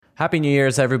Happy New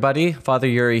Year's, everybody. Father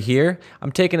Yuri here.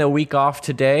 I'm taking a week off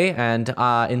today, and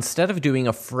instead of doing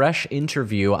a fresh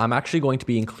interview, I'm actually going to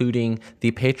be including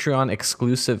the Patreon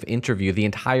exclusive interview, the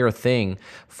entire thing,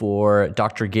 for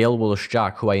Dr. Gayle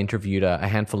Woloschak, who I interviewed a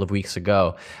handful of weeks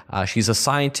ago. She's a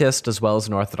scientist as well as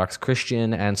an Orthodox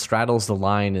Christian and straddles the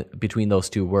line between those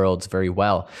two worlds very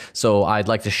well. So I'd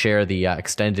like to share the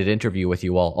extended interview with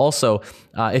you all. Also,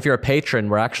 if you're a patron,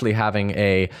 we're actually having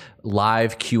a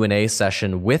live Q&A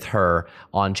session with her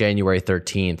on January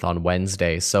 13th on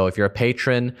Wednesday. So if you're a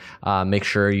patron, make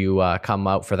sure you come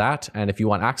out for that. And if you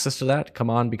want access to that,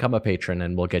 come on, become a patron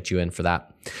and we'll get you in for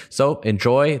that. So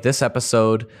enjoy this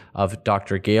episode of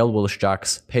Dr. Gayle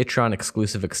Woloschak's Patreon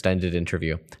exclusive extended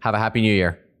interview. Have a happy new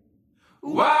year.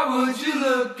 Why would you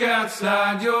look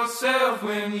outside yourself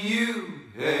when you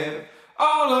have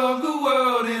all of the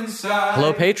world inside?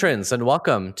 Hello, patrons, and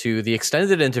welcome to the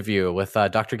extended interview with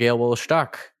Dr. Gayle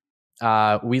Woloschak.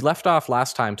 We left off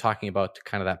last time talking about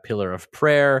kind of that pillar of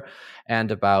prayer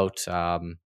and about a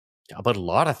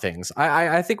lot of things.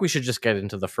 I think we should just get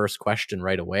into the first question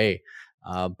right away.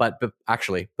 But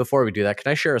actually, before we do that,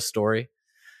 can I share a story?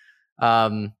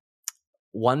 One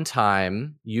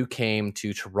time you came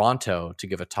to Toronto to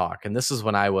give a talk, and this is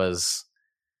when I was,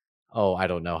 I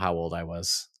don't know how old I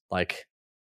was, like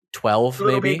 12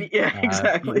 maybe. Baby. Yeah,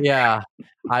 exactly. Yeah,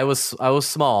 I was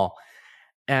small,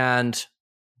 and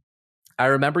I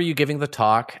remember you giving the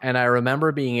talk, and I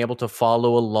remember being able to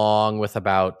follow along with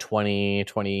about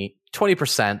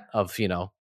 20% of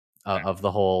of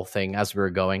the whole thing as we were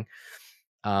going.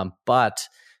 But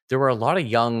there were a lot of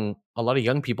young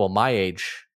people my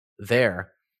age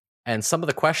there, and some of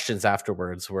the questions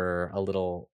afterwards were a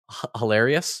little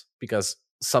hilarious because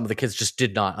some of the kids just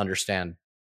did not understand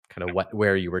kind of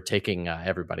where you were taking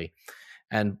everybody.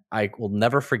 And I will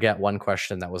never forget one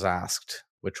question that was asked,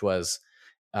 which was,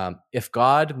 if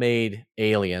God made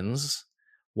aliens,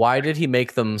 why did he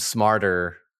make them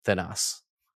smarter than us?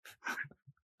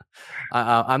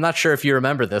 I'm not sure if you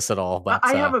remember this at all, but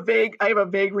I have a vague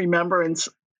remembrance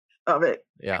of it.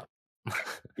 Yeah.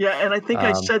 Yeah, and I think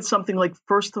I said something like,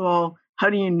 first of all, how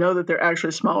do you know that they're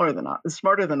actually smarter than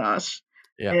us?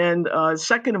 Yeah. And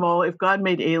second of all, if God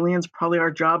made aliens, probably our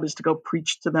job is to go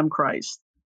preach to them Christ.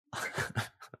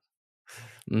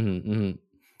 Yeah,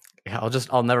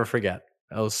 I'll never forget.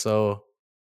 It was a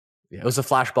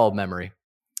flashbulb memory.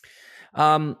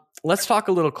 Let's talk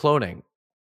a little cloning.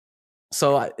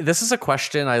 So this is a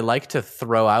question I like to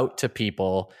throw out to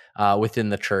people within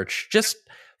the church, just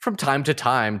from time to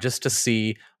time, just to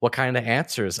see what kind of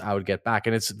answers I would get back.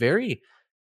 And it's very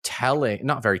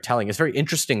not very telling. It's very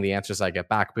interesting, the answers I get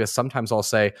back, because sometimes I'll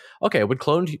say, okay, would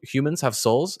cloned humans have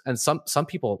souls? And some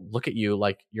people look at you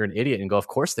like you're an idiot and go, of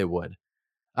course they would.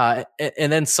 And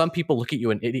then some people look at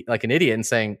you like an idiot and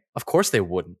saying, of course they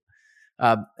wouldn't.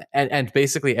 And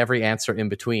basically every answer in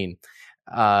between.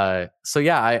 So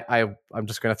yeah, I'm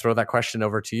just going to throw that question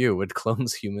over to you. Would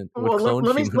clones human? Well,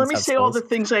 let me say all the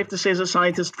things I have to say as a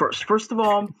scientist first. First of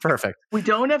all, perfect. We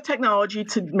don't have technology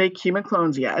to make human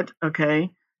clones yet. Okay.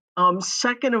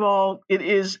 Second of all, it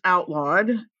is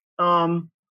outlawed.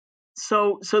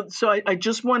 So I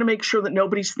just want to make sure that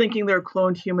nobody's thinking there are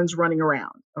cloned humans running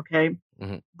around. Okay.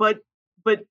 Mm-hmm. But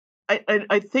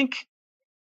I think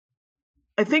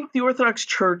the Orthodox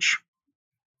Church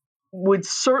would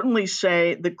certainly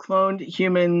say that cloned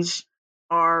humans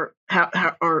are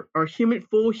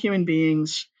full human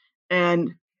beings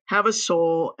and have a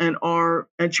soul and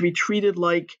should be treated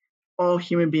like all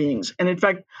human beings. And in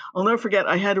fact, I'll never forget,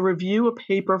 I had to review a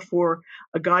paper for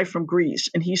a guy from Greece,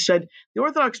 and he said the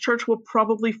Orthodox Church will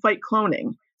probably fight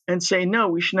cloning and say, no,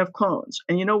 we shouldn't have clones.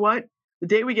 And you know what? The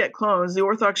day we get clones, the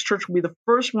Orthodox Church will be the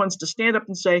first ones to stand up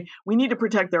and say, we need to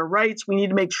protect their rights, we need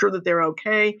to make sure that they're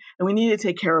okay, and we need to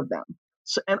take care of them.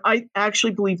 So, and I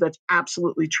actually believe that's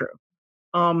absolutely true.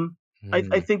 I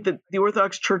think that the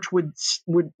Orthodox Church would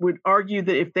argue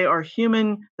that if they are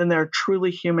human, then they're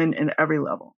truly human in every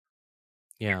level.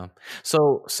 Yeah.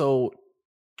 So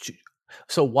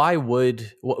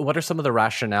what are some of the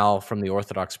rationale from the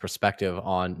Orthodox perspective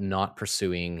on not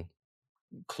pursuing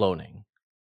cloning?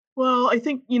 Well, I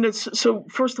think, so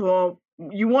first of all,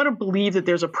 you want to believe that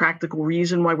there's a practical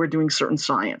reason why we're doing certain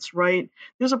science, right?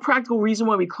 There's a practical reason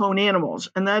why we clone animals,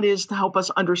 and that is to help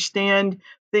us understand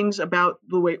things about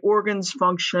the way organs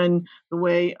function, the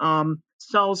way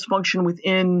cells function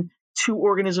within two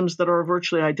organisms that are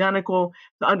virtually identical,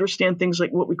 to understand things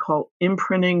like what we call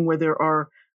imprinting, where there are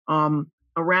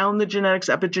around the genetics,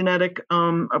 epigenetic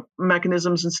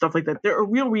mechanisms and stuff like that. There are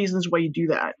real reasons why you do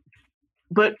that.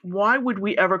 But why would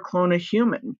we ever clone a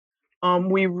human?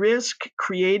 We risk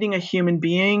creating a human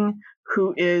being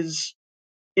who is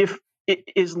if it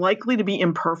is likely to be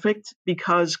imperfect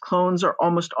because clones are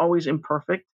almost always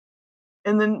imperfect.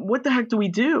 And then what the heck do we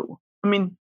do? I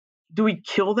mean, do we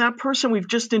kill that person? We've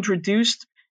just introduced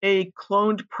a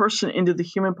cloned person into the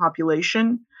human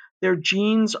population. Their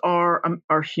genes are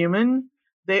human.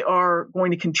 They are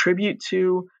going to contribute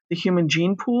to the human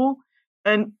gene pool.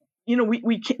 And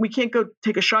we can't go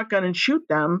take a shotgun and shoot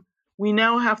them. We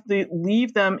now have to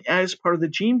leave them as part of the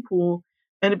gene pool,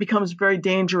 and it becomes a very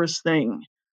dangerous thing.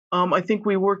 I think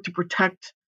we work to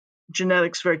protect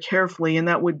genetics very carefully, and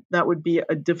that would be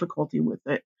a difficulty with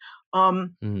it.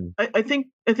 I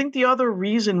think the other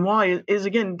reason why is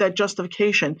again that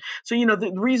justification. So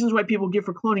the reasons why people give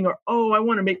for cloning are, I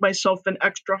want to make myself an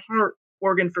extra heart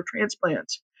organ for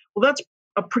transplants. Well, that's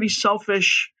a pretty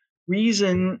selfish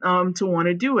reason to want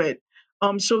to do it.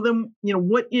 So then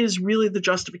what is really the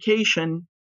justification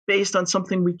based on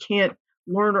something we can't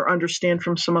learn or understand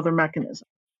from some other mechanism?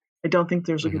 I don't think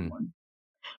there's a good one.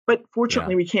 But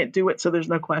fortunately, we can't do it, so there's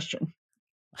no question.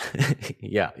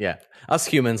 Yeah. Us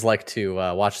humans like to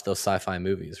watch those sci-fi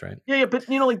movies, right? Yeah. But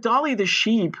like Dolly the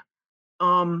sheep.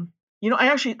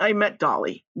 I met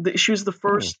Dolly. She was the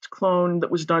first clone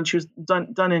that was done. She was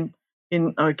done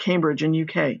in Cambridge in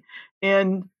UK,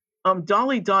 and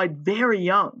Dolly died very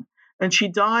young, and she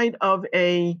died of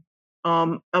a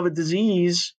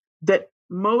disease that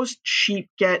most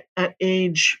sheep get at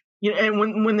age.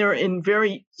 And when they're in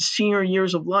very senior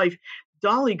years of life,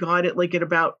 Dolly got it like at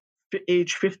about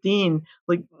age 15,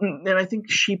 and I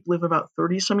think sheep live about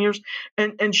 30 some years,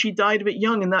 and she died a bit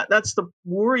young. And that's the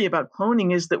worry about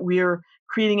cloning, is that we're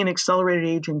creating an accelerated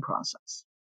aging process.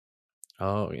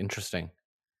 Oh, interesting.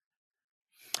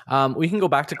 We can go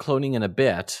back to cloning in a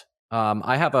bit.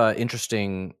 I have an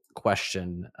interesting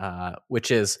question, which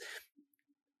is,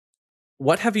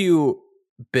 what have you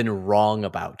been wrong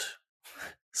about?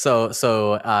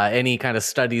 So any kind of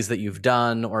studies that you've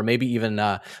done, or maybe even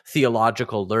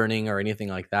theological learning or anything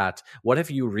like that, what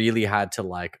have you really had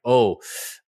to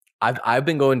I've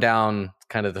been going down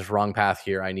kind of this wrong path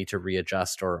here. I need to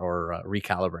readjust or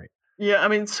recalibrate. Yeah, I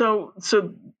mean, so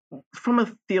from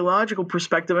a theological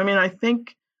perspective, I mean, I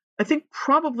think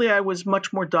probably I was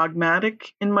much more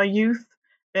dogmatic in my youth,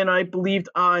 and I believed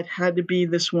it had to be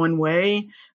this one way.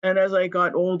 And as I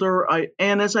got older,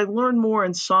 as I learned more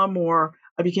and saw more,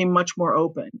 I became much more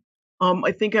open.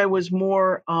 I think I was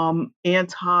more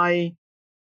anti.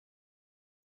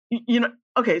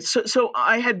 Okay, so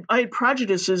I had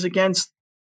prejudices against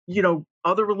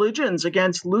other religions,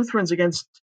 against Lutherans, against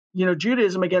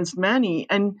Judaism, against many.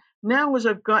 And now, as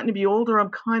I've gotten to be older,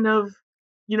 I'm kind of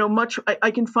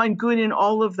I can find good in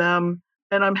all of them,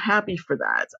 and I'm happy for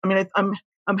that. I mean,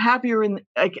 I'm happier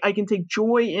I can take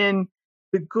joy in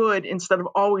the good instead of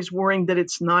always worrying that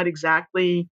it's not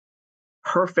exactly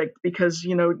perfect, because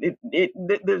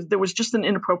there was just an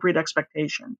inappropriate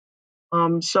expectation.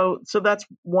 So that's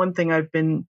one thing I've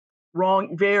been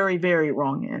wrong, very, very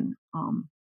wrong in.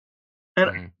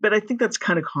 But I think that's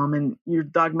kind of common. You're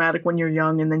dogmatic when you're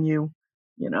young, and then you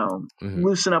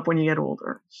loosen up when you get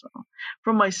older. So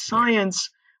from my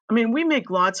science, I mean, we make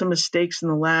lots of mistakes in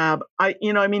the lab. But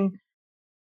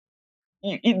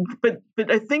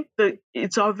I think that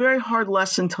it's a very hard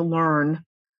lesson to learn.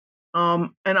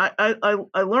 And I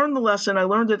learned the lesson. I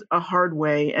learned it a hard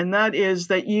way, and that is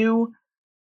that you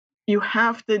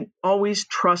have to always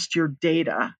trust your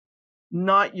data,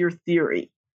 not your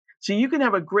theory. So you can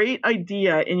have a great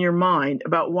idea in your mind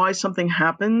about why something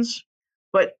happens,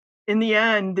 but in the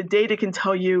end, the data can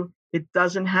tell you it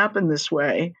doesn't happen this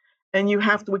way, and you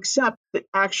have to accept that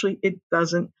actually it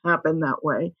doesn't happen that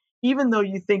way, even though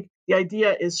you think the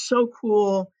idea is so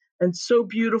cool and so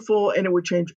beautiful and it would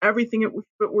change everything if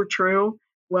it were true.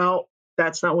 Well,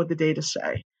 that's not what the data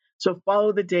say. So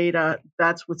follow the data.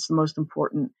 That's what's the most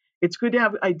important. It's good to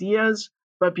have ideas,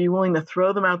 but be willing to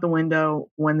throw them out the window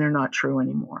when they're not true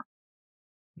anymore.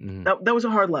 That was a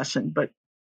hard lesson, but.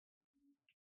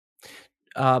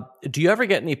 Do you ever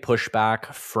get any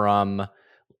pushback from,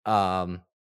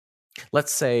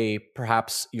 let's say,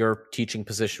 perhaps your teaching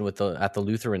position at the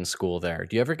Lutheran school there?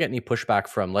 Do you ever get any pushback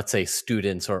from, let's say,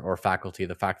 students or faculty,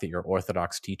 the fact that you're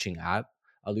Orthodox teaching at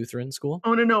a Lutheran school?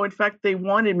 Oh, no. In fact, they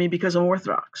wanted me because I'm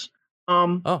Orthodox.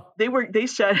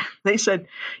 They said,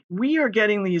 we are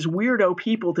getting these weirdo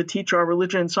people to teach our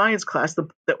religion and science class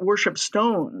that worship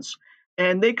stones.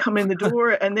 And they come in the door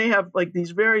and they have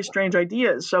these very strange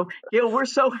ideas. So, Gayle, we're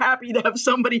so happy to have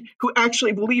somebody who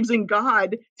actually believes in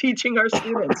God teaching our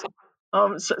students.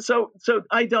 So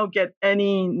I don't get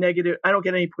any negative. I don't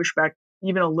get any pushback,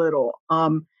 even a little.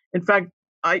 In fact,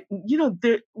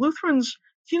 the Lutherans,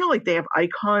 they have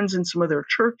icons in some of their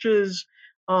churches.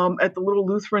 at the little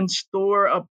Lutheran store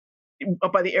up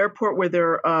by the airport where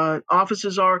their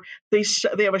offices are. They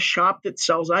have a shop that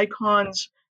sells icons.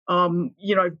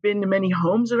 I've been to many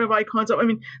homes that have icons. I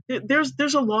mean,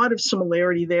 there's a lot of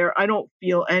similarity there. I don't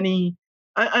feel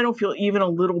even a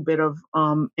little bit of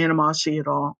animosity at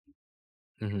all.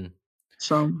 Mm-hmm.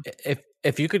 So,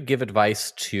 if you could give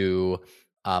advice to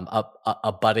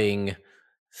a budding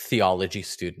theology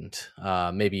student,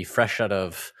 maybe fresh out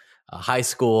of high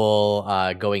school,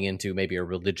 going into maybe a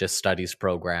religious studies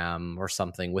program or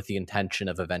something with the intention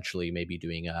of eventually maybe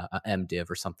doing a MDiv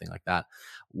or something like that,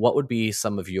 what would be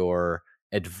some of your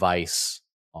advice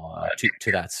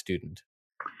to that student?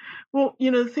 well,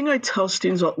 the thing I tell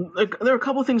students, there are a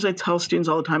couple of things I tell students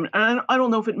all the time, and I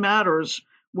don't know if it matters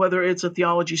whether it's a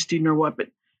theology student or what,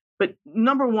 but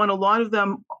number one, a lot of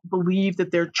them believe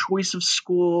that their choice of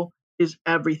school is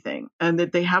everything, and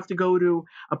that they have to go to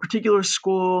a particular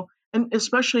school, and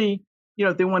especially,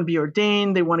 if they want to be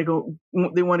ordained, they want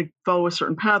to follow a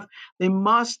certain path, they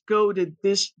must go to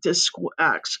this school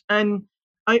X. And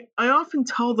I often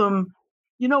tell them,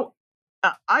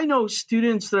 I know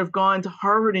students that have gone to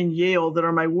Harvard and Yale that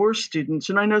are my worst students,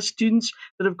 and I know students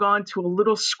that have gone to a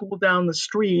little school down the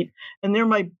street, and they're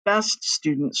my best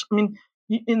students. I mean,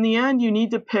 in the end, you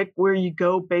need to pick where you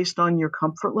go based on your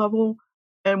comfort level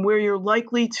and where you're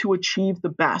likely to achieve the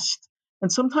best.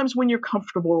 And sometimes when you're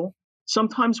comfortable,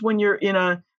 sometimes when you're in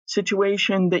a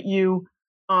situation that you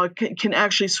can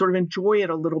actually sort of enjoy it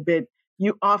a little bit,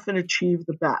 you often achieve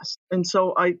the best. And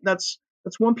so that's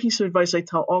one piece of advice I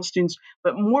tell all students,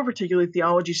 but more particularly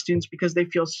theology students, because they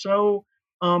feel so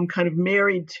kind of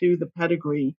married to the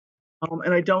pedigree,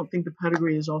 and I don't think the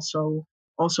pedigree is also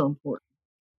important.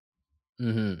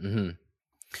 Mm-hmm,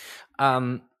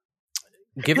 mm-hmm.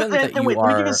 Given And, that and you wait, let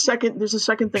me give are, a second. There's a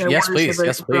second thing I yes, wanted to say. please,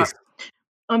 yes, please.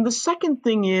 The second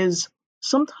thing is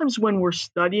sometimes when we're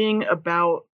studying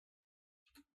about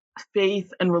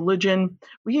faith and religion,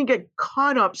 we can get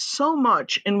caught up so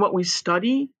much in what we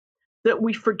study that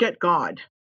we forget God,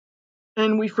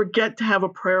 and we forget to have a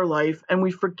prayer life, and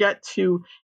we forget to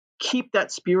keep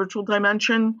that spiritual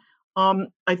dimension.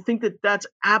 I think that that's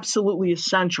absolutely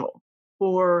essential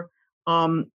for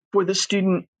the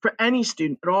student, for any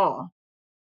student at all,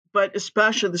 but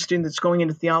especially the student that's going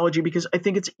into theology, because I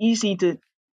think it's easy to.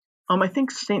 I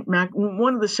think Saint Mac,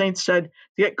 one of the saints, said to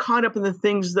get caught up in the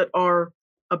things that are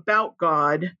about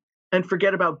God and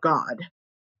forget about God.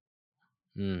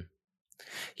 Mm.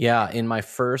 Yeah, in my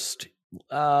first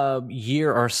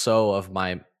year or so of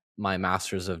my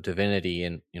master's of divinity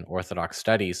in Orthodox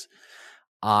studies,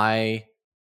 I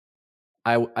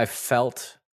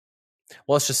felt,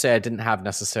 well, let's just say I didn't have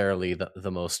necessarily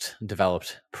the most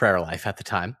developed prayer life at the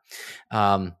time,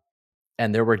 and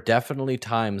there were definitely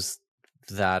times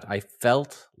that I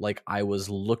felt like I was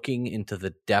looking into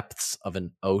the depths of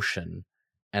an ocean,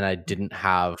 and I didn't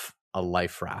have a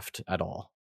life raft at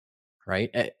all.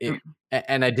 Right?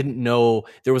 And I didn't know,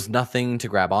 there was nothing to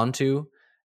grab onto.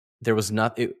 There was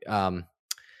nothing.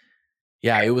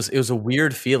 It was a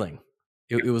weird feeling.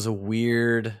 It was a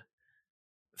weird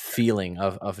feeling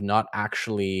of not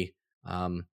actually.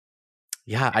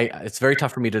 It's very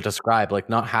tough for me to describe, like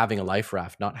not having a life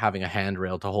raft, not having a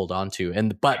handrail to hold on to,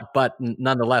 but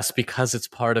nonetheless, because it's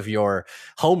part of your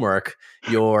homework,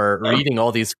 you're reading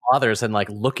all these fathers and like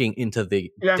looking into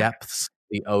the depths,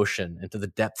 the ocean, into the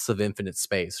depths of infinite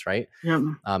space, right?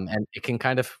 And it can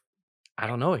kind of, I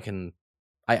don't know, it can.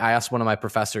 I asked one of my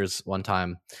professors one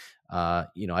time.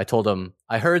 I told him,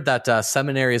 I heard that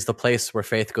seminary is the place where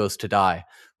faith goes to die.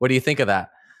 What do you think of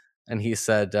that? And he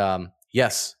said,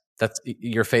 yes. That's,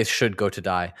 your faith should go to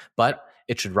die, but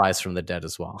it should rise from the dead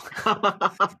as well.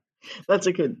 That's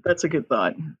a good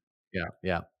thought.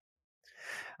 Yeah.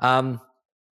 I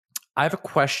have a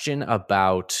question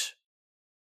about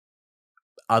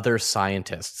other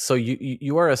scientists. So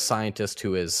you are a scientist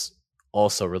who is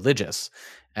also religious,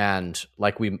 and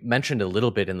like we mentioned a little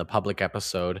bit in the public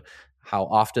episode, how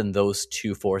often those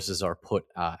two forces are put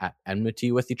at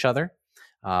enmity with each other.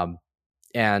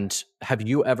 And have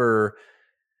you ever,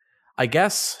 I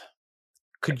guess,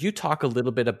 could you talk a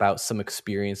little bit about some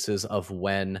experiences of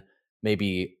when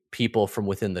maybe people from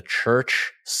within the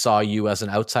church saw you as an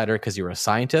outsider because you were a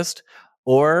scientist,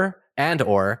 or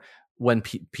when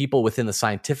people within the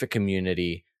scientific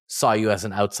community saw you as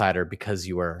an outsider because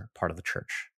you were part of the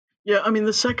church? Yeah, I mean,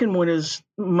 the second one is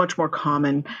much more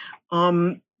common.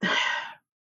 I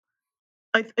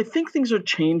think things are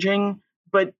changing,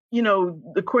 but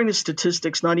according to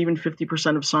statistics, not even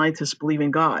 50% of scientists believe in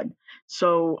God.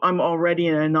 So I'm already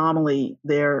an anomaly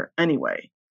there anyway.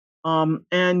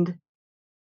 And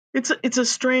It's a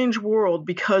strange world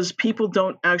because people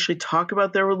don't actually talk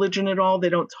about their religion at all. They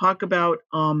don't talk about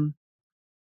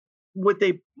what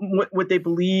they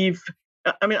believe.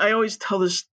 I mean, I always tell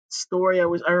this story.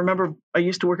 I remember I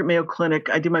used to work at Mayo Clinic.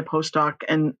 I did my postdoc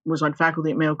and was on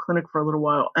faculty at Mayo Clinic for a little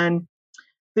while. And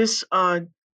this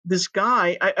this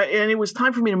guy, and it was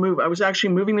time for me to move. I was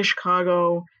actually moving to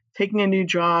Chicago, taking a new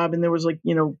job, and there was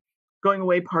going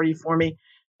away party for me.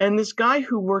 And this guy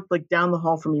who worked like down the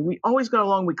hall from me, we always got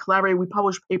along. We collaborated. We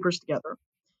published papers together.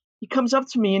 He comes up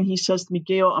to me and he says to me,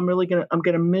 Gayle, I'm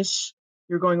gonna miss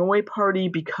your going away party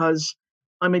because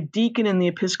I'm a deacon in the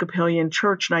Episcopalian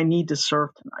Church and I need to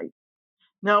serve tonight.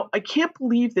 Now, I can't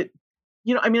believe that,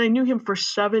 I mean, I knew him for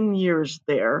 7 years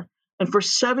there. And for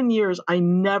 7 years, I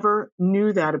never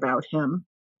knew that about him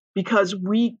because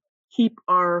we keep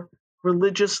our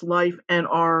religious life and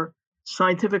our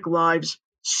scientific lives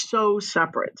so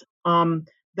separate.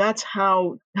 That's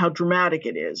how dramatic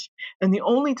it is. And the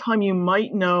only time you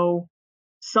might know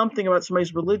something about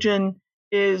somebody's religion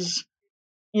is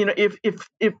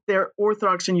if they're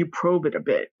Orthodox and you probe it a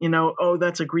bit, oh,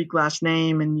 that's a Greek last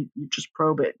name, and you just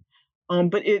probe it.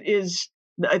 But it is,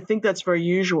 I think that's very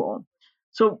usual.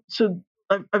 So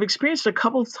I've experienced a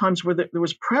couple of times where there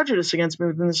was prejudice against me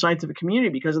within the scientific community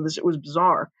because of this. It was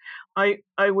bizarre. I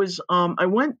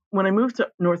went when I moved to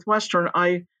Northwestern.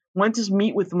 I went to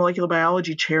meet with the molecular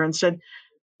biology chair and said,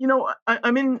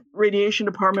 I'm in radiation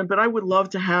department, but I would love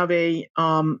to have a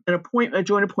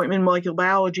joint appointment in molecular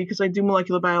biology because I do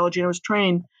molecular biology and I was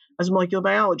trained as a molecular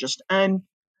biologist. And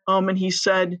he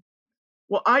said,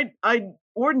 well, I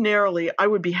ordinarily I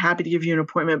would be happy to give you an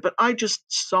appointment, but I just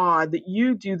saw that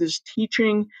you do this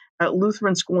teaching at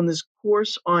Lutheran school in this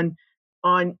course on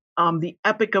the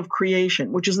epic of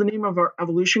creation, which is the name of our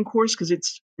evolution course because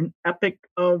it's an epic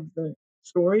of the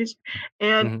stories.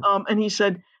 And and he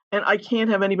said, and I can't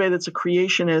have anybody that's a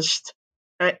creationist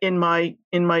in my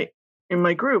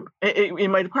group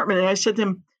in my department. And I said to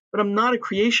him, but I'm not a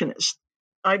creationist.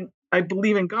 I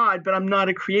believe in God, but I'm not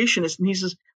a creationist. And he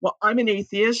says, well, I'm an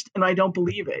atheist and I don't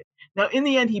believe it. Now, in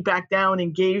the end, he backed down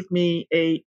and gave me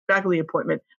a faculty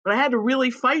appointment, but I had to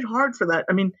really fight hard for that.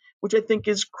 I mean, which I think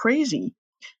is crazy.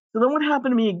 So then what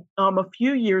happened to me a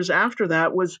few years after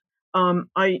that was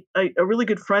a really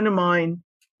good friend of mine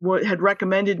had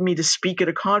recommended me to speak at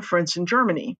a conference in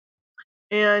Germany.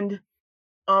 And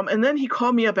then he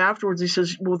called me up afterwards. He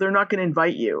says, well, they're not going to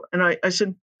invite you. And I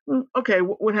said, okay,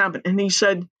 what happened? And he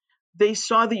said, they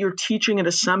saw that you're teaching at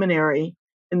a seminary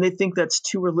and they think that's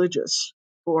too religious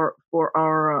for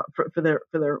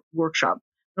their workshop.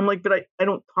 I'm like, but I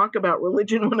don't talk about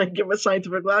religion when I give a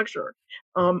scientific lecture.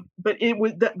 But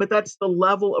that's the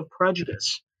level of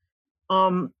prejudice.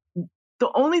 The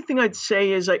only thing I'd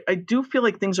say is I do feel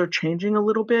like things are changing a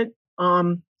little bit.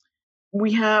 I've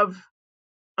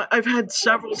had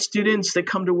several students that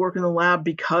come to work in the lab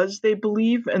because they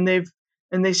believe and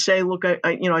they say, look,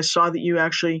 I saw that you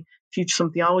actually teach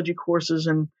some theology courses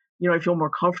and, I feel more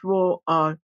comfortable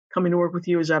coming to work with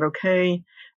you. Is that okay?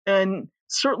 And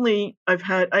certainly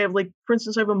for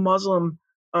instance, I have a Muslim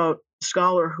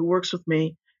scholar who works with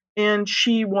me and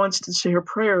she wants to say her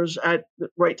prayers at the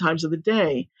right times of the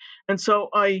day. And so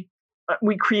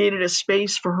we created a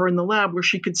space for her in the lab where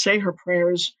she could say her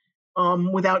prayers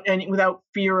without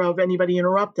fear of anybody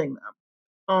interrupting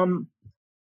them.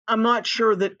 I'm not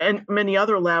sure that many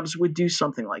other labs would do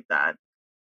something like that.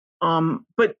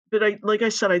 But like I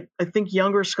said, I think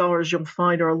younger scholars you'll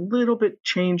find are a little bit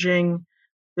changing.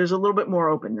 There's a little bit more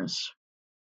openness.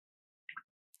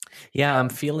 Yeah, I'm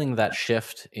feeling that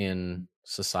shift in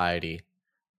society,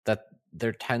 that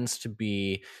there tends to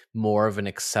be more of an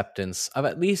acceptance of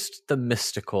at least the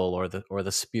mystical or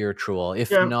the spiritual,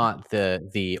 if not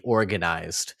the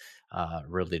organized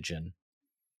religion.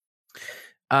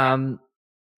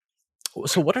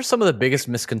 So what are some of the biggest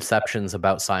misconceptions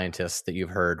about scientists that you've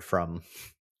heard from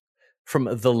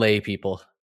the lay people?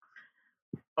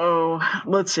 Oh,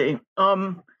 let's see.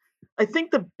 I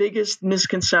think the biggest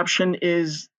misconception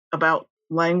is about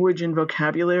language and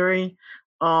vocabulary.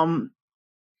 There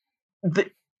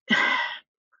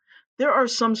are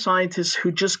some scientists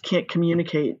who just can't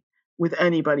communicate with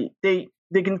anybody. They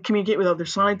can communicate with other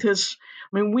scientists.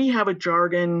 I mean, we have a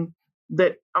jargon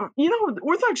that the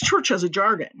Orthodox Church has a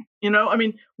jargon. I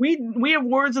mean, we have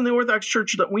words in the Orthodox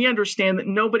Church that we understand that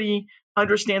nobody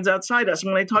understands outside us.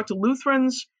 And when I talk to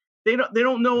Lutherans, they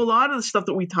don't know a lot of the stuff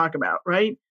that we talk about,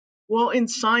 right? Well, in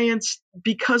science,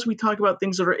 because we talk about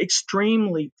things that are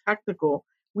extremely technical,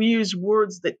 we use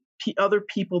words that other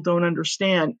people don't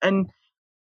understand. And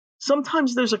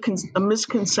sometimes there's a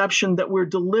misconception that we're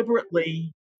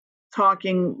deliberately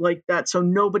talking like that so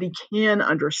nobody can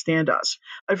understand us.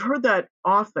 I've heard that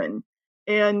often.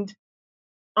 And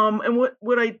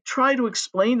what I try to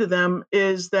explain to them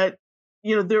is that,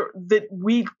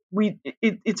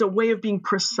 it's a way of being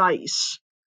precise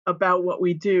about what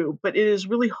we do, but it is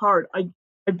really hard. I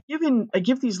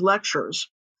give these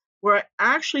lectures where I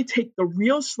actually take the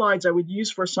real slides I would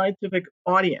use for a scientific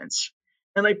audience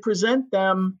and I present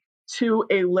them to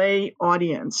a lay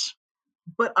audience,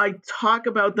 but I talk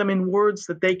about them in words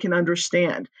that they can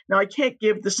understand. Now, I can't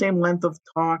give the same length of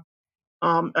talk.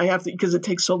 I have to, because it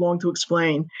takes so long to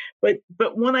explain. But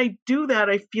when I do that,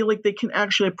 I feel like they can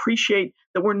actually appreciate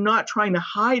that we're not trying to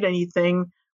hide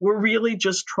anything. We're really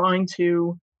just trying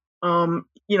to,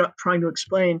 trying to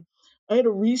explain. I had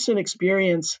a recent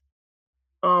experience.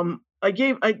 I had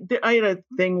a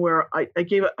thing where I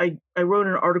wrote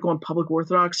an article on public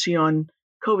orthodoxy on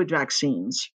COVID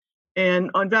vaccines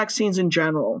and on vaccines in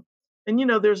general. And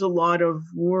there's a lot of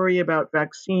worry about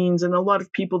vaccines and a lot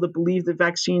of people that believe that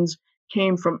vaccines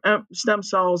came from stem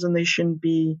cells and they shouldn't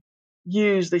be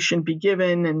used, they shouldn't be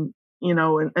given, so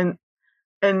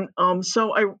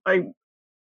I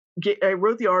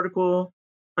wrote the article.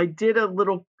 I did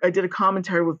a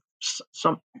commentary with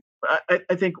some,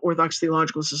 I think, Orthodox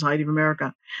Theological Society of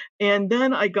America, and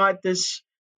then I got I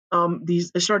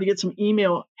started to get some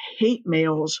hate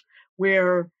mails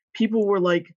where people were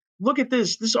like, "Look at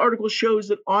this! This article shows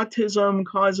that autism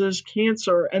causes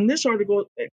cancer, and this article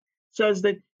says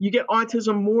that you get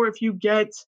autism more if you get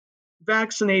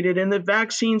vaccinated, and that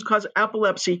vaccines cause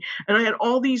epilepsy." And I had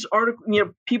all these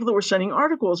people that were sending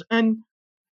articles, and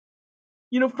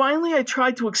finally I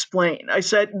tried to explain. I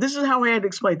said, this is how I had to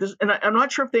explain this. And I'm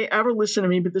not sure if they ever listened to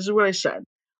me, but this is what I said.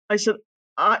 I said,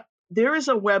 there is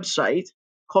a website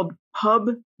called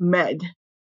PubMed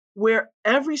where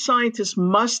every scientist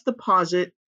must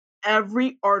deposit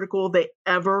every article they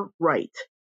ever write.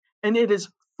 And it is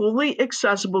fully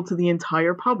accessible to the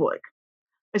entire public.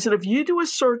 I said, if you do a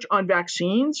search on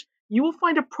vaccines, you will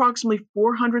find approximately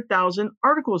 400,000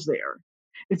 articles there.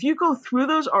 If you go through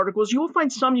those articles, you will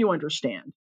find some you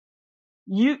understand.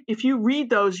 If you read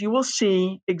those, you will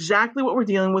see exactly what we're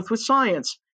dealing with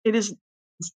science. It is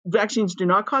vaccines do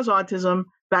not cause autism.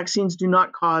 Vaccines do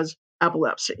not cause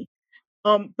epilepsy.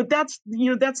 But that's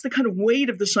the kind of weight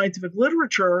of the scientific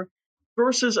literature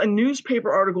versus a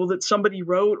newspaper article that somebody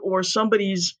wrote or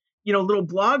somebody's little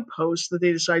blog post that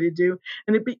they decided to do.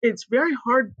 And it's very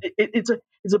hard.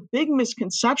 It's a big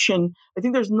misconception. I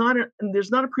think there's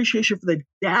not appreciation for the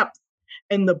depth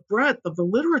and the breadth of the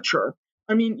literature.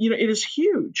 I mean, it is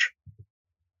huge.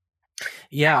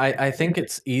 Yeah, I think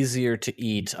it's easier to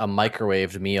eat a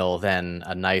microwaved meal than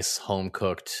a nice home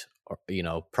cooked,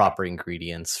 proper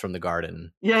ingredients from the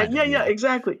garden. Yeah,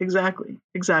 exactly.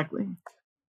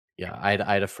 Yeah, I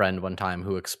had a friend one time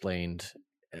who explained,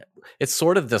 it's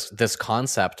sort of this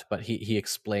concept, but he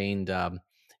explained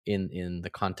in the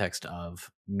context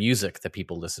of music that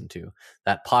people listen to,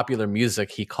 that popular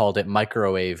music, he called it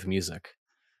microwave music.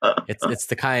 It's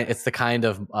the kind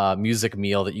of music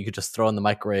meal that you could just throw in the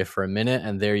microwave for a minute,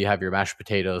 and there you have your mashed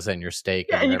potatoes and your steak.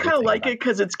 Yeah, and you kind of like it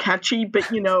because it's catchy, but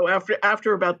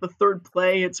after about the third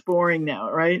play, it's boring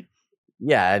now, right?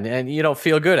 Yeah, and you don't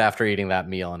feel good after eating that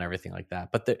meal and everything like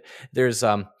that. But there's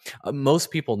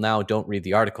most people now don't read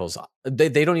the articles.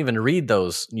 They don't even read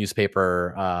those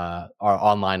newspaper or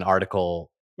online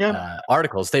articles.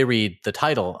 They read the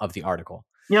title of the article.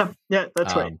 Yeah,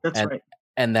 that's right. That's right.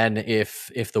 And then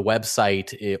if the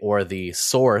website or the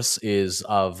source is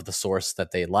of the source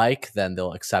that they like, then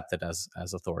they'll accept it as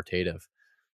authoritative.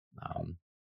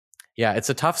 Yeah, it's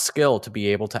a tough skill to be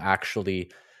able to actually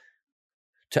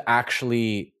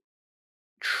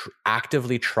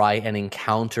actively try and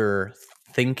encounter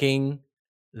thinking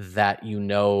that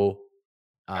you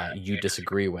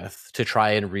disagree with, to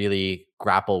try and really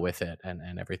grapple with it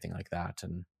and everything like that.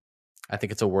 And I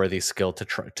think it's a worthy skill to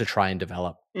try and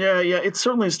develop. Yeah, it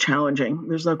certainly is challenging.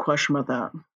 There's no question about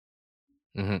that.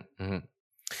 Mm-hmm, mm-hmm.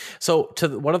 So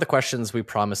one of the questions we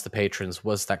promised the patrons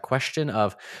was that question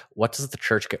of, what does the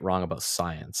church get wrong about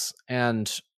science? And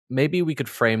maybe we could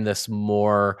frame this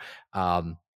more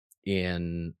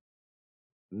in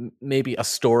maybe a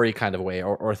story kind of way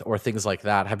or things like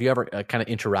that. Have you ever kind of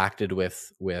interacted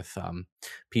with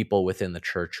people within the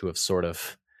church who have sort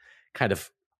of kind of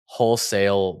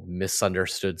wholesale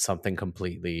misunderstood something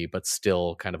completely, but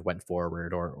still kind of went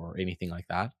forward or anything like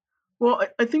that? Well,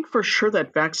 I think for sure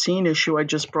that vaccine issue I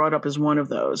just brought up is one of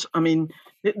those. I mean,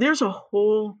 there's a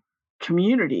whole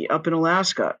community up in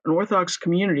Alaska, an Orthodox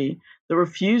community that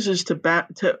refuses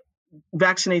to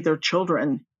vaccinate their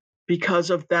children because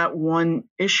of that one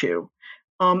issue.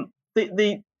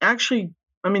 They actually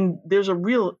I mean, there's a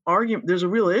real argument, there's a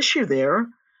real issue there.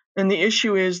 And the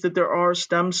issue is that there are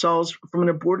stem cells from an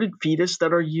aborted fetus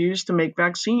that are used to make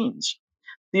vaccines.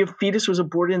 The fetus was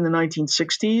aborted in the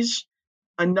 1960s.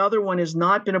 Another one has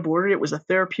not been aborted. It was a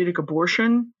therapeutic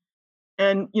abortion.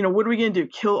 And, what are we going to do?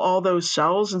 Kill all those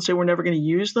cells and say we're never going to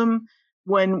use them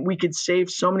when we could save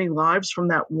so many lives from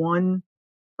that one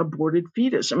aborted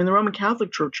fetus? I mean, the Roman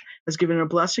Catholic Church has given a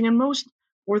blessing, and most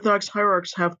Orthodox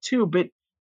hierarchs have too. But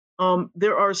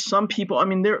there are some people, I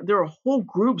mean, there are whole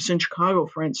groups in Chicago,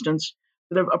 for instance,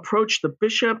 that have approached the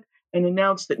bishop and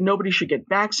announced that nobody should get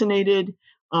vaccinated,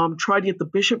 tried to get the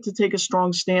bishop to take a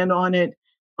strong stand on it,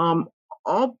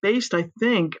 all based, I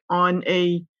think, on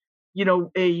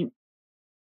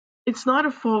it's not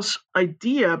a false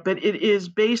idea, but it is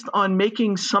based on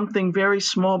making something very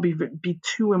small be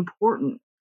too important.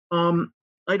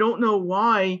 I don't know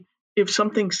why, if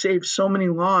something saves so many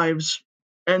lives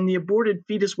and the aborted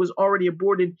fetus was already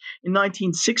aborted in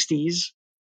 1960s,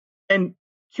 and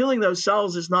killing those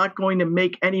cells is not going to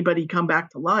make anybody come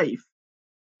back to life,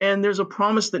 and there's a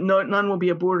promise that none will be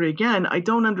aborted again. I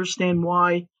don't understand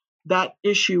why that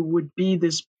issue would be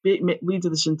this big, lead to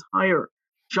this entire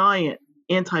giant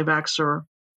anti-vaxxer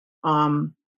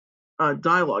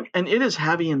dialogue, and it is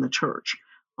heavy in the church.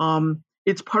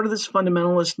 It's part of this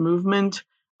fundamentalist movement,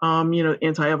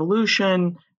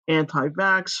 anti-evolution,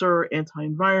 anti-vaxxer,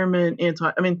 anti-environment,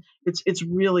 I mean, it's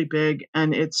really big,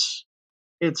 and it's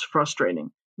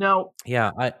frustrating. Now,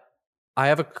 Yeah, I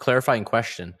have a clarifying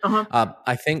question.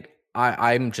 I think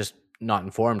I'm just not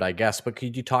informed, I guess, but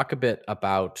could you talk a bit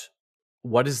about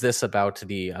what is this about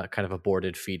the kind of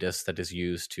aborted fetus that is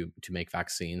used to make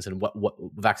vaccines, and what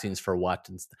vaccines for what?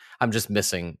 And I'm just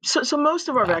missing. So most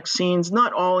of our that. vaccines,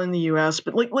 not all in the U.S.,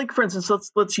 but like for instance,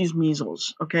 let's use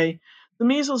measles. Okay, the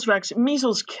measles vaccine,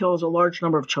 measles kills a large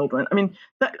number of children. I mean,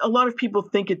 a lot of people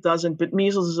think it doesn't, but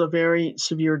measles is a very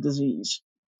severe disease.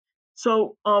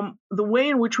 So the way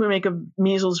in which we make a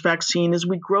measles vaccine is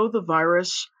we grow the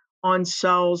virus on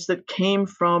cells that came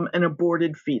from an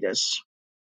aborted fetus.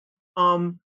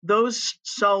 Those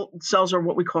cells are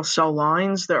what we call cell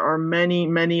lines. There are many,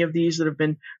 many of these that have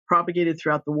been propagated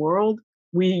throughout the world.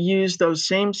 We use those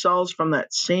same cells from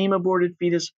that same aborted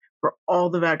fetus for all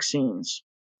the vaccines.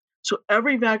 So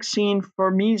every vaccine for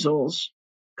measles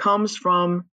comes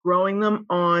from growing them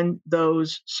on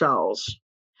those cells.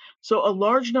 So a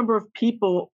large number of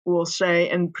people will say,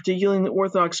 and particularly in the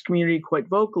Orthodox community quite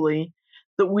vocally,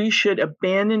 that we should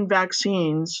abandon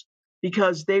vaccines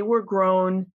because they were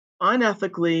grown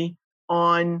unethically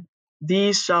on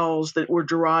these cells that were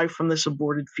derived from this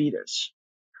aborted fetus.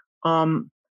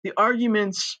 The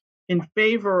arguments in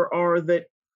favor are that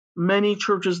many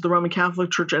churches, the Roman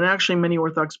Catholic Church, and actually many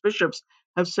Orthodox bishops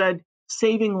have said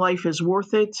saving life is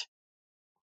worth it.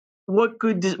 What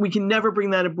good we can never bring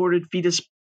that aborted fetus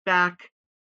back.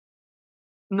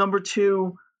 Number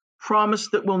two, promise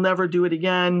that we'll never do it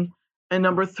again. And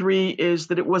number three is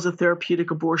that it was a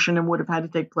therapeutic abortion and would have had to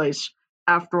take place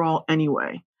after all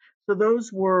anyway. So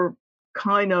those are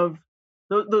kind of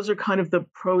the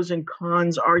pros and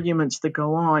cons arguments that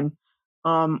go on.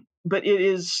 But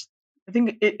I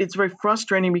think it's very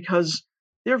frustrating because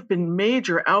there have been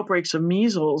major outbreaks of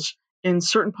measles in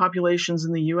certain populations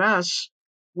in the U.S.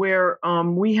 where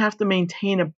we have to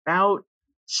maintain about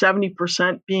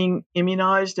 70% being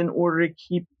immunized in order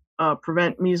to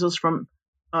prevent measles from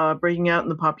breaking out in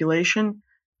the population,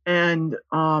 and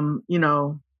we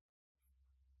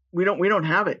don't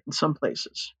have it in some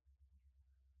places.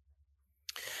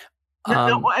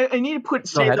 Now, I need to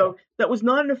say though, that was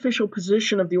not an official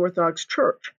position of the Orthodox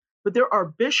Church, but there are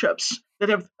bishops that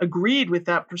have agreed with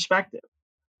that perspective.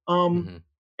 And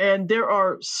there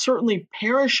are certainly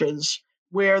parishes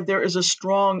where there is a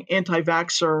strong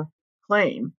anti-vaxxer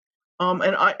claim.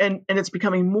 And it's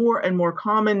becoming more and more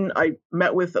common. I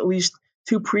met with at least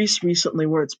 2 priests recently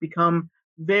where it's become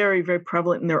very, very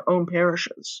prevalent in their own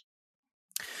parishes.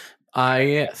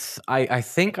 I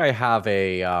think I have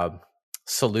a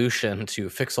solution to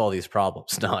fix all these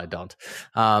problems. No, I don't.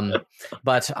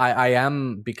 But I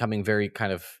am becoming very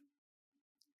kind of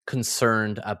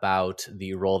concerned about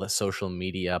the role that social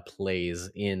media plays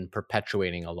in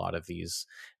perpetuating a lot of these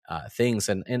things.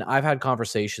 And I've had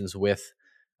conversations with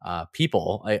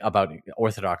people about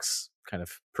Orthodox kind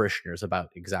of parishioners about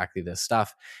exactly this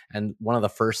stuff. And one of the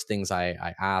first things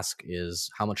I ask is,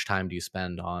 how much time do you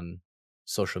spend on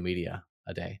social media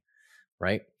a day,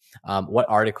 right? What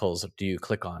articles do you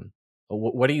click on?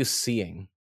 What are you seeing,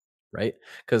 right?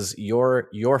 Because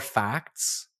your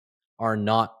facts are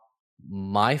not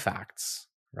my facts,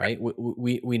 right?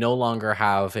 We no longer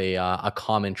have a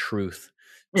common truth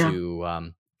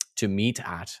to meet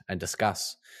at and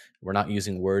discuss. We're not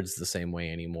using words the same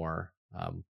way anymore.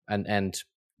 And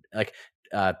like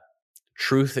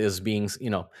truth is being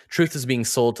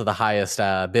sold to the highest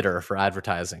bidder for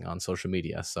advertising on social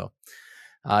media. So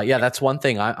that's one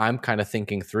thing I'm kind of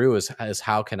thinking through is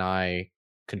how can I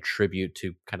contribute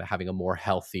to kind of having a more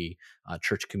healthy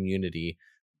church community,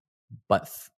 but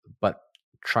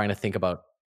trying to think about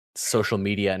social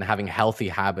media and having healthy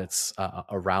habits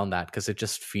around that, because it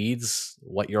just feeds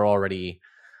what you're already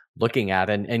looking at,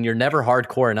 and you're never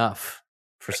hardcore enough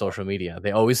for social media.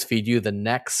 They always feed you the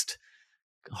next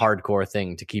hardcore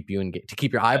thing to keep you to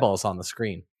keep your eyeballs on the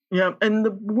screen. Yeah, and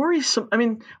the worrisome, I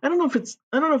mean, I don't know if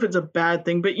it's a bad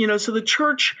thing, but so the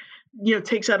church,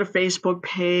 takes out a Facebook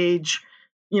page,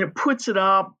 puts it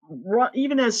up,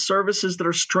 even has services that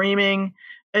are streaming,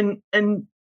 and then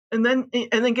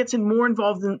gets more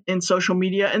involved in social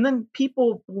media, and then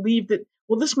people believe that,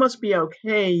 well, this must be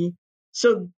okay,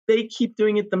 so they keep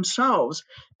doing it themselves.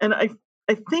 And I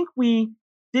think we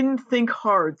didn't think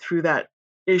hard through that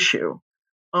issue.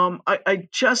 I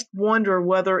just wonder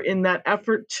whether in that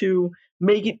effort to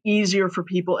make it easier for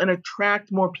people and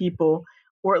attract more people,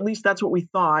 or at least that's what we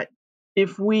thought,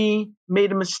 if we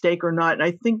made a mistake or not. And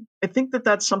I think that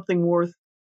that's something worth,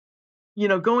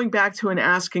 going back to and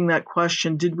asking that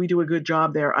question, did we do a good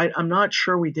job there? I'm not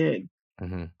sure we did.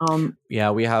 Mm-hmm.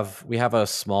 We have a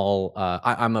small,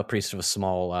 I'm a priest of a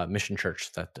small mission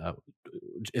church that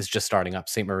is just starting up,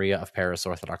 St. Maria of Paris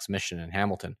Orthodox Mission in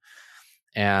Hamilton.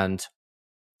 And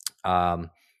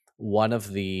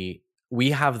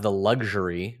we have the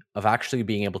luxury of actually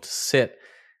being able to sit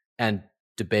and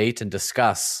debate and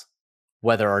discuss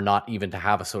whether or not even to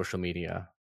have a social media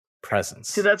presence.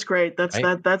 See, that's great.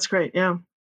 That's great. Yeah.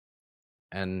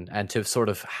 And to sort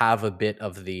of have a bit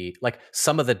of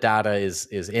some of the data is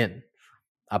in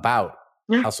about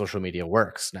how social media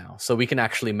works now. So we can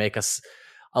actually make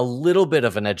a little bit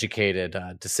of an educated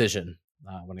decision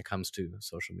when it comes to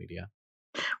social media.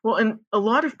 Well, and a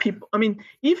lot of people, I mean,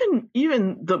 even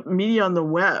the media on the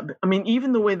web, I mean,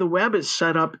 even the way the web is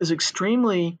set up is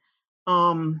extremely,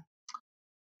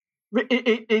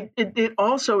 it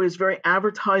also is very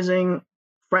advertising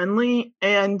friendly.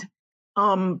 And,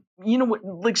 so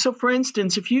for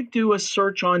instance, if you do a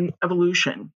search on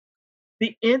evolution,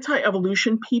 the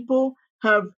anti-evolution people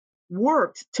have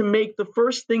worked to make the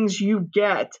first things you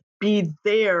get be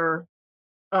their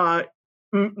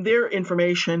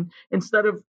information instead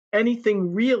of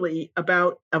anything really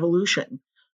about evolution.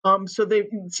 So they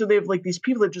have like these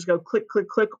people that just go click, click,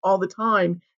 click all the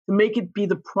time to make it be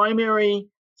the primary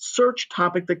search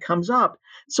topic that comes up.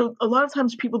 So a lot of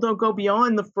times people don't go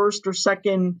beyond the first or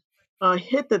second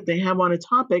hit that they have on a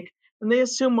topic, and they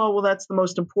assume, well, that's the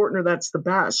most important or that's the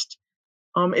best.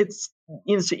 It's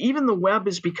so even the web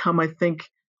has become, I think,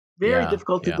 very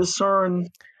difficult to discern.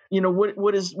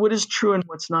 What is true and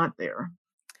what's not there.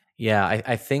 Yeah,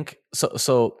 I think so.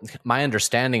 So my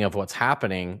understanding of what's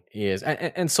happening is,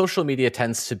 and social media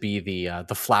tends to be the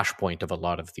flashpoint of a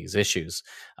lot of these issues.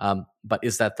 But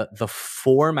is that the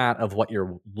format of what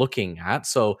you're looking at?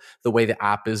 So the way the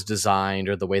app is designed,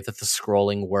 or the way that the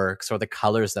scrolling works, or the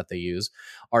colors that they use,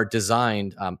 are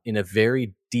designed in a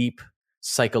very deep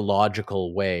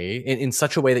psychological way, in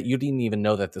such a way that you didn't even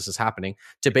know that this is happening,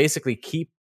 to basically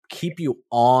keep you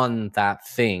on that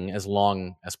thing as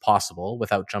long as possible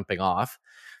without jumping off.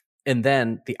 And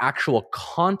then the actual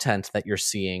content that you're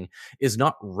seeing is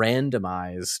not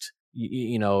randomized.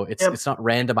 It's not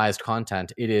randomized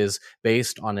content. It is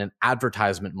based on an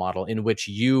advertisement model in which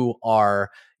your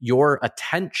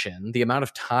attention, the amount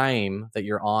of time that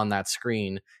you're on that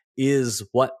screen, is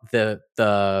what the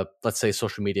let's say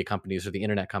social media companies or the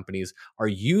internet companies are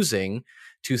using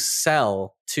to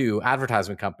sell to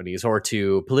advertisement companies or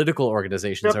to political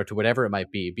organizations or to whatever it might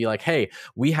be. Be like, hey,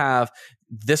 we have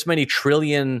this many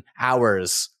trillion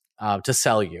hours to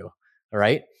sell you,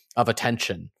 right, of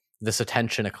attention, this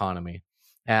attention economy.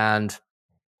 And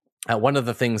one of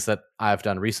the things that I've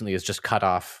done recently is just cut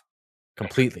off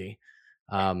completely.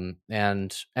 And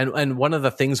one of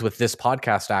the things with this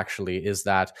podcast actually is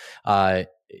that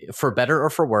for better or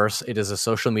for worse, it is a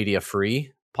social media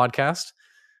free podcast.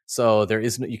 So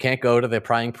you can't go to the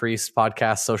Prying Priest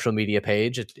podcast social media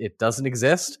page. It doesn't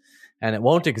exist, and it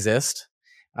won't exist.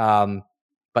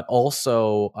 But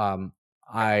also,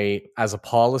 I, as a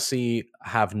policy,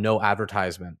 have no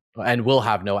advertisement, and will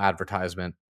have no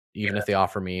advertisement, even if they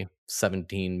offer me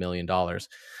 $17 million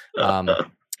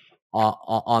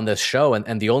on this show.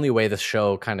 And the only way this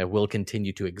show kind of will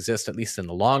continue to exist, at least in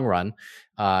the long run,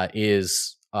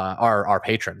 is our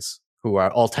patrons, who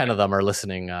are all 10 of them are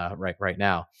listening right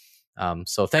now.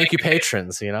 So thank you,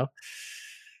 patrons.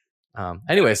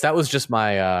 Anyways, that was just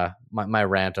my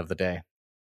rant of the day.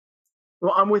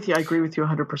 Well, I'm with you. I agree with you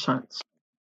 100%.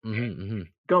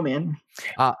 Go, man.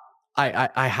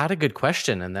 I had a good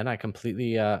question and then I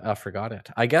completely forgot it.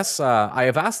 I guess I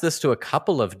have asked this to a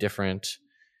couple of different.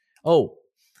 What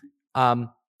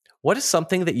is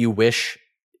something that you wish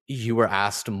you were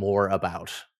asked more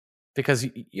about? Because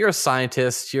you're a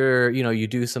scientist, you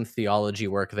do some theology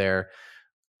work there.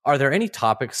 Are there any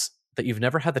topics that you've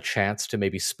never had the chance to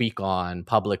maybe speak on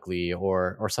publicly,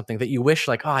 or something that you wish,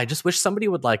 like, I just wish somebody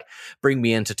would like bring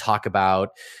me in to talk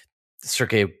about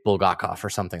Sergei Bulgakov or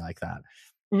something like that?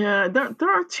 Yeah, there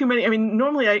are too many. I mean,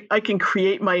 normally I can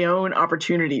create my own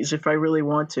opportunities if I really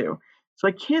want to. So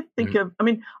I can't think of, I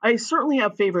mean, I certainly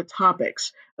have favorite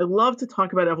topics. I love to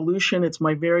talk about evolution. It's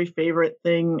my very favorite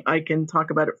thing. I can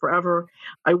talk about it forever.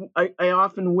 I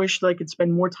often wish that I could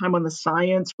spend more time on the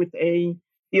science with a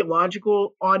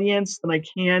theological audience than I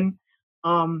can.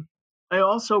 I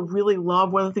also really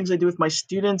love one of the things I do with my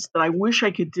students that I wish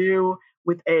I could do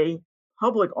with a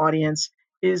public audience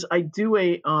is I do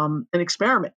an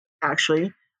experiment,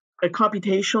 actually, a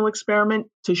computational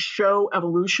experiment to show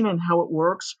evolution and how it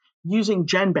works using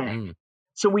GenBank.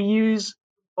 So we use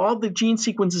all the gene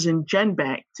sequences in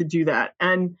GenBank to do that.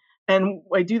 And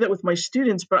I do that with my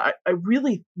students, but I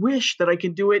really wish that I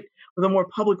could do it with a more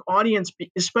public audience,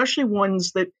 especially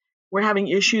ones that were having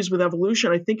issues with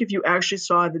evolution. I think if you actually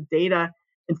saw the data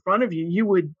in front of you, you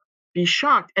would be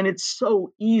shocked. And it's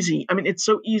so easy. I mean, it's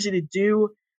so easy to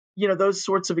do, those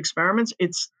sorts of experiments.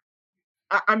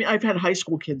 I mean, I've had high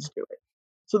school kids do it.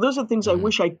 So those are things I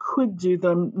wish I could do that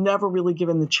I'm never really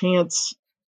given the chance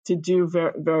to do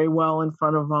very, very well in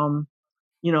front of,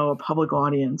 a public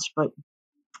audience. But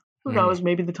who knows,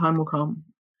 maybe the time will come.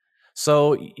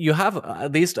 So you have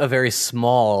at least a very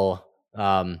small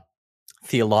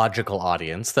theological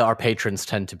audience. Our patrons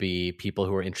tend to be people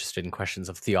who are interested in questions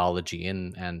of theology,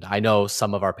 and I know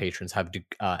some of our patrons have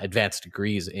advanced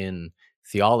degrees in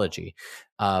theology.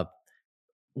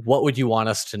 What would you want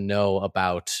us to know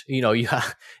about,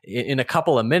 in a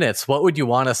couple of minutes, what would you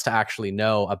want us to actually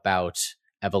know about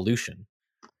evolution?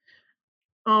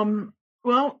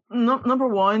 Well, number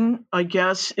one, I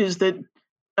guess, is that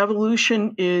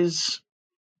evolution is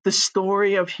the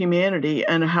story of humanity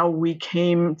and how we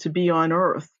came to be on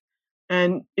Earth.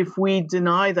 And if we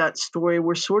deny that story,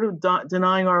 we're sort of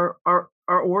denying our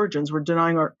origins. We're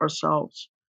denying ourselves.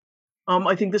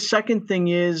 I think the second thing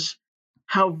is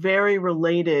how very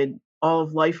related all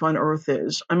of life on Earth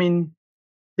is. I mean,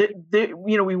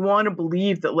 we want to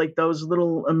believe that like those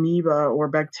little amoeba or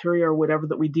bacteria or whatever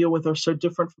that we deal with are so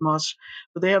different from us,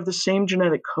 but they have the same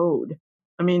genetic code.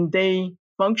 I mean, they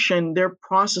function, their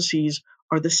processes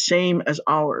are the same as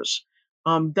ours.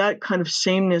 That kind of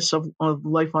sameness of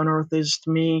life on Earth is, to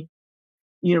me,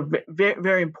 very,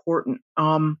 very important.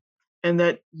 And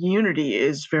that unity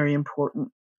is very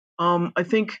important. I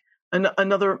think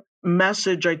another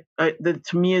message that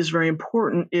to me is very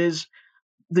important is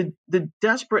the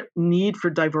desperate need for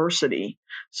diversity.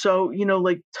 So,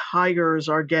 like tigers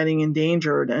are getting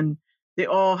endangered and they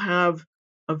all have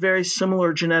a very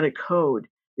similar genetic code.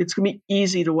 It's going to be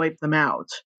easy to wipe them out.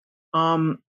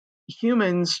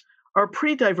 Humans are a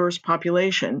pretty diverse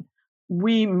population.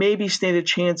 We maybe stand a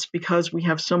chance because we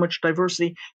have so much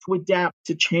diversity to adapt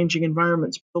to changing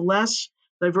environments. The less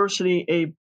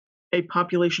diversity a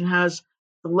population has,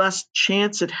 the less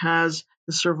chance it has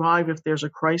to survive if there's a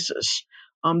crisis.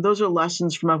 Those are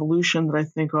lessons from evolution that I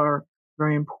think are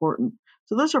very important.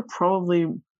 So those are probably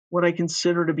what I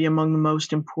consider to be among the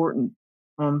most important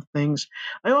things.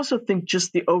 I also think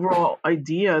just the overall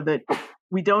idea that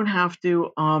we don't have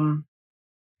to,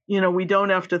 we don't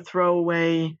have to throw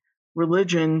away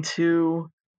religion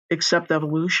to accept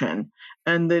evolution,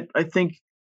 and that I think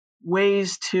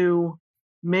ways to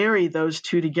marry those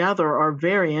two together are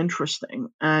very interesting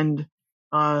and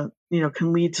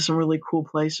can lead to some really cool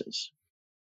places.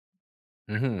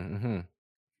 We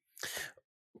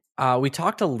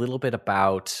talked a little bit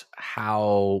about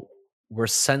how we're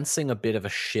sensing a bit of a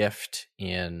shift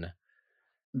in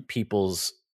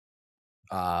people's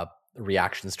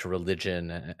reactions to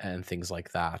religion and things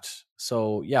like that.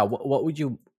 So yeah, what would do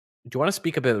you want to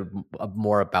speak a bit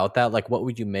more about that? Like, what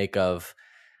would you make of,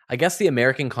 I guess the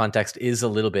American context is a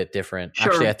little bit different.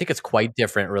 Sure. Actually, I think it's quite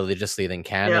different religiously than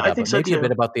Canada, Yeah, I think but so maybe too. a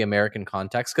bit about the American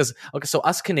context. Because, okay, so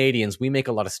us Canadians, we make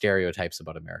a lot of stereotypes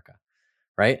about America,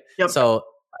 right? Yep. So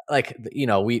like,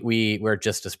 we're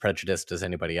just as prejudiced as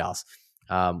anybody else.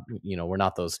 We're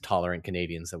not those tolerant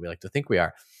Canadians that we like to think we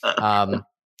are.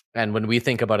 And when we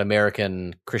think about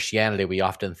American Christianity, we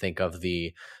often think of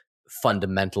the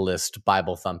fundamentalist,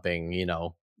 Bible thumping,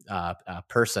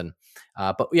 person.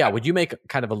 But yeah, would you make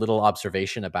kind of a little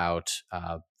observation about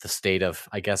the state of,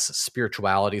 I guess,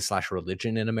 spirituality /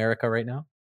 religion in America right now?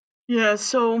 Yeah,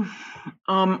 so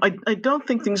I don't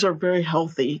think things are very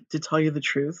healthy, to tell you the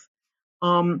truth.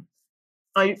 Um,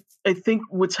 I think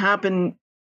what's happened,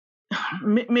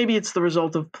 maybe it's the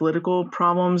result of political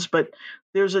problems, but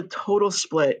there's a total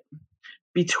split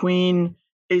between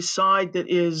a side that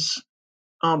is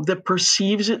that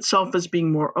perceives itself as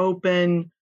being more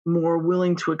open, more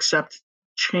willing to accept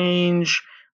change,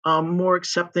 more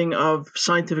accepting of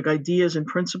scientific ideas and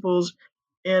principles,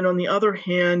 and on the other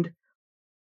hand,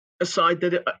 a side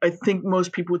that I think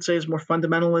most people would say is more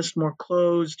fundamentalist, more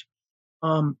closed,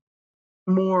 um,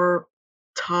 more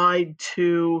tied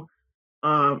to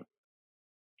uh,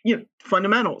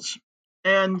 fundamentals.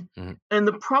 And Mhm. and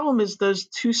the problem is those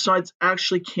two sides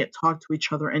actually can't talk to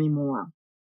each other anymore.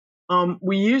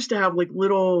 We used to have like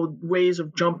little ways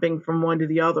of jumping from one to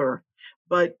the other,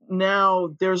 but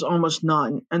now there's almost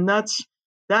none. And that's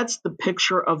the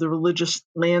picture of the religious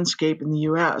landscape in the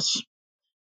US.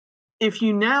 If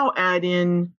you now add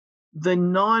in the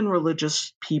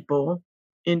non-religious people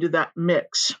into that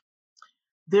mix,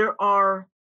 there are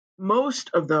most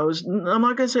of those, I'm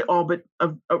not going to say all, but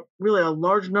really a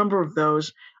large number of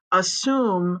those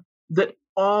assume that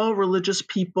all religious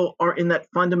people are in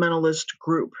that fundamentalist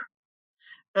group.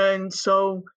 And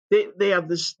so they have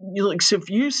this, like, so if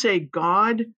you say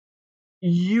God,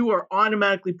 you are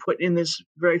automatically put in this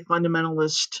very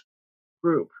fundamentalist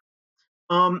group.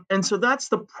 And so that's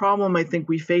the problem I think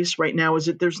we face right now, is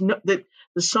that that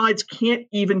the sides can't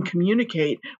even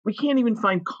communicate. We can't even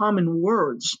find common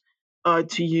words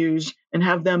to use and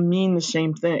have them mean the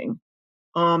same thing.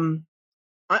 Um,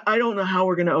 I don't know how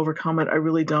we're going to overcome it. I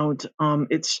really don't.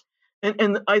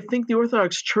 And I think the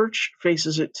Orthodox Church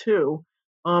faces it too.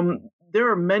 There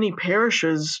are many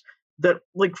parishes that,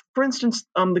 like, for instance,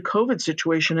 the COVID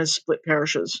situation has split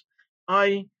parishes.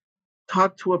 I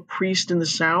talked to a priest in the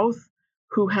South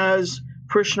who has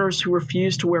parishioners who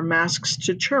refuse to wear masks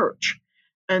to church.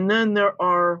 And then there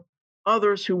are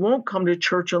others who won't come to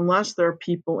church unless there are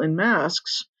people in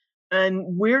masks.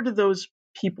 And where do those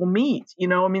people meet?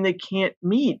 I mean, they can't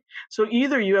meet. So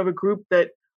either you have a group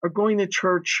that are going to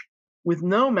church with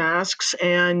no masks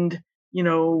and,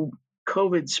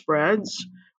 COVID spreads,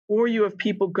 or you have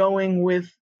people going with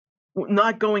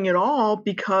not going at all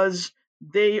because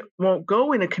they won't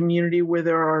go in a community where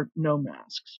there are no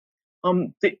masks.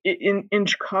 In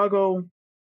Chicago a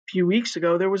few weeks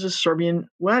ago, there was a Serbian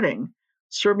wedding.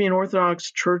 Serbian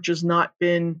Orthodox Church has not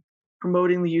been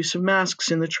promoting the use of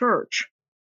masks in the church.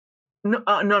 No,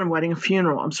 not a wedding, a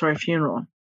funeral. I'm sorry, a funeral.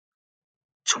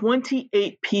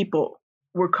 28 people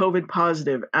were COVID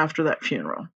positive after that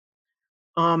funeral.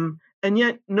 And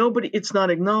yet it's not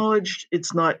acknowledged,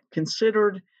 it's not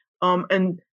considered.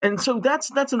 And so that's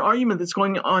an argument that's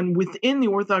going on within the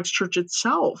Orthodox Church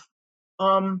itself.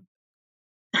 And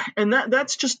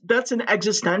that's an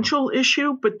existential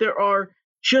issue, but there are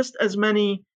just as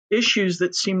many issues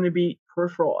that seem to be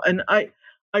peripheral. And I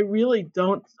really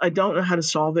don't know how to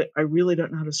solve it. I really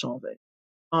don't know how to solve it.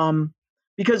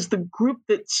 Because the group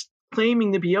that's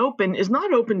claiming to be open is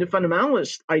not open to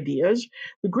fundamentalist ideas.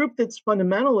 The group that's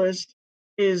fundamentalist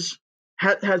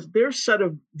has their set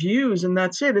of views, and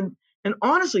that's it. And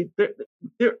honestly,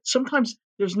 there sometimes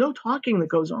there's no talking that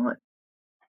goes on.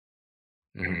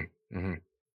 Mm-hmm. Mm-hmm.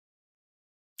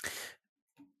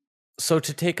 So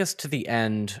to take us to the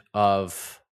end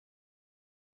of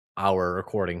our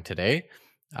recording today,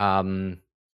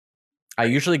 I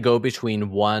usually go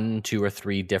between 1, 2, or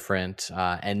 3 different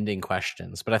ending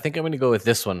questions, but I think I'm going to go with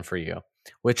this one for you,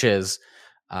 which is,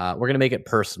 we're going to make it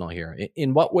personal here.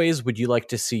 In what ways would you like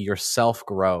to see yourself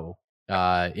grow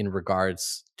in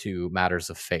regards to matters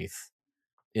of faith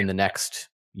in the next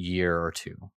year or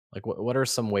two? Like, what are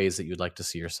some ways that you'd like to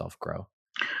see yourself grow?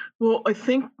 Well, I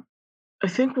think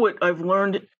what I've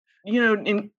learned,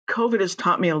 in COVID has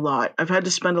taught me a lot. I've had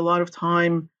to spend a lot of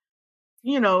time,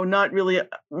 not really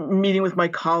meeting with my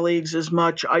colleagues as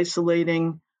much,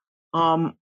 isolating,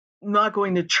 not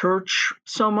going to church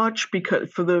so much because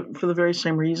for the very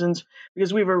same reasons,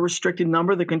 because we have a restricted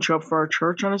number that can show up for our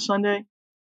church on a Sunday.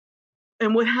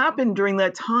 And what happened during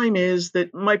that time is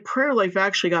that my prayer life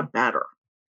actually got better.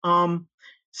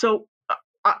 So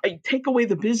I take away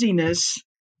the busyness,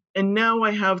 and now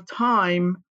I have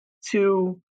time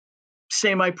to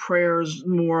say my prayers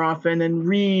more often and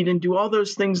read and do all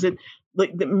those things that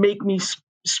make me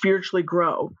spiritually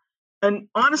grow. And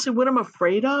honestly, what I'm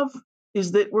afraid of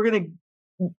is that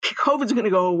COVID's going to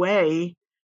go away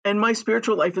and my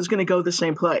spiritual life is going to go the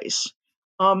same place.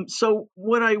 So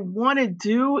what I want to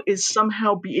do is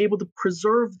somehow be able to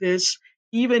preserve this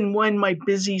even when my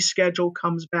busy schedule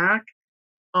comes back,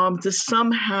 to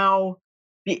somehow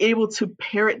be able to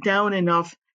pare it down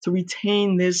enough to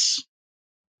retain this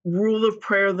rule of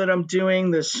prayer that I'm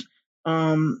doing, this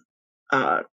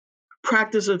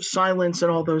practice of silence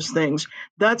and all those things.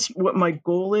 That's what my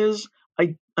goal is.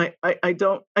 I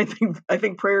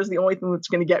think prayer is the only thing that's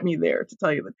going to get me there, to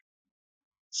tell you the truth.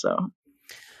 So,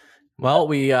 well,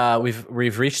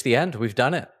 we've reached the end. We've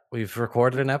done it. We've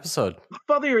recorded an episode.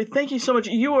 Father Yuri, thank you so much.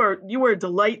 You are a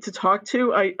delight to talk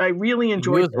to. I really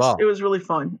enjoyed this. Well. It was really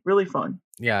fun. Really fun.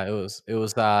 Yeah, it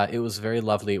was very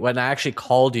lovely. When I actually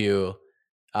called you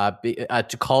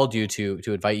to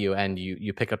invite you, and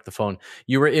you pick up the phone,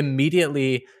 you were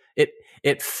immediately,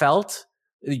 it felt,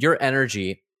 your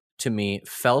energy to me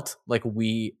felt like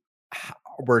we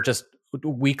were just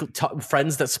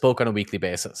friends that spoke on a weekly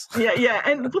basis. Yeah,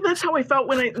 and that's how I felt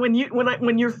when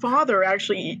your father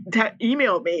actually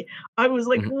emailed me. I was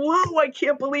like, whoa, I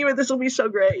can't believe it. This will be so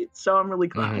great. So I'm really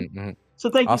glad. So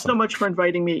thank you so much for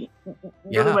inviting me.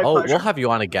 Really, my pleasure. We'll have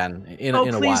you on again in a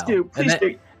while. Please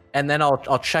do. And then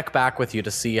I'll check back with you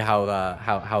to see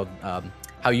how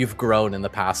you've grown in the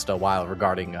past a while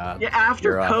regarding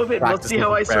after COVID. Let's see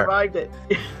how I survived it.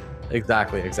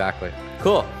 Exactly.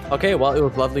 Cool. Okay. Well, it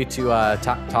was lovely to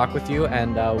talk with you,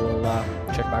 and we'll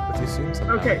check back with you soon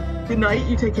sometime. Okay. Good night.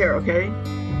 You take care. Okay.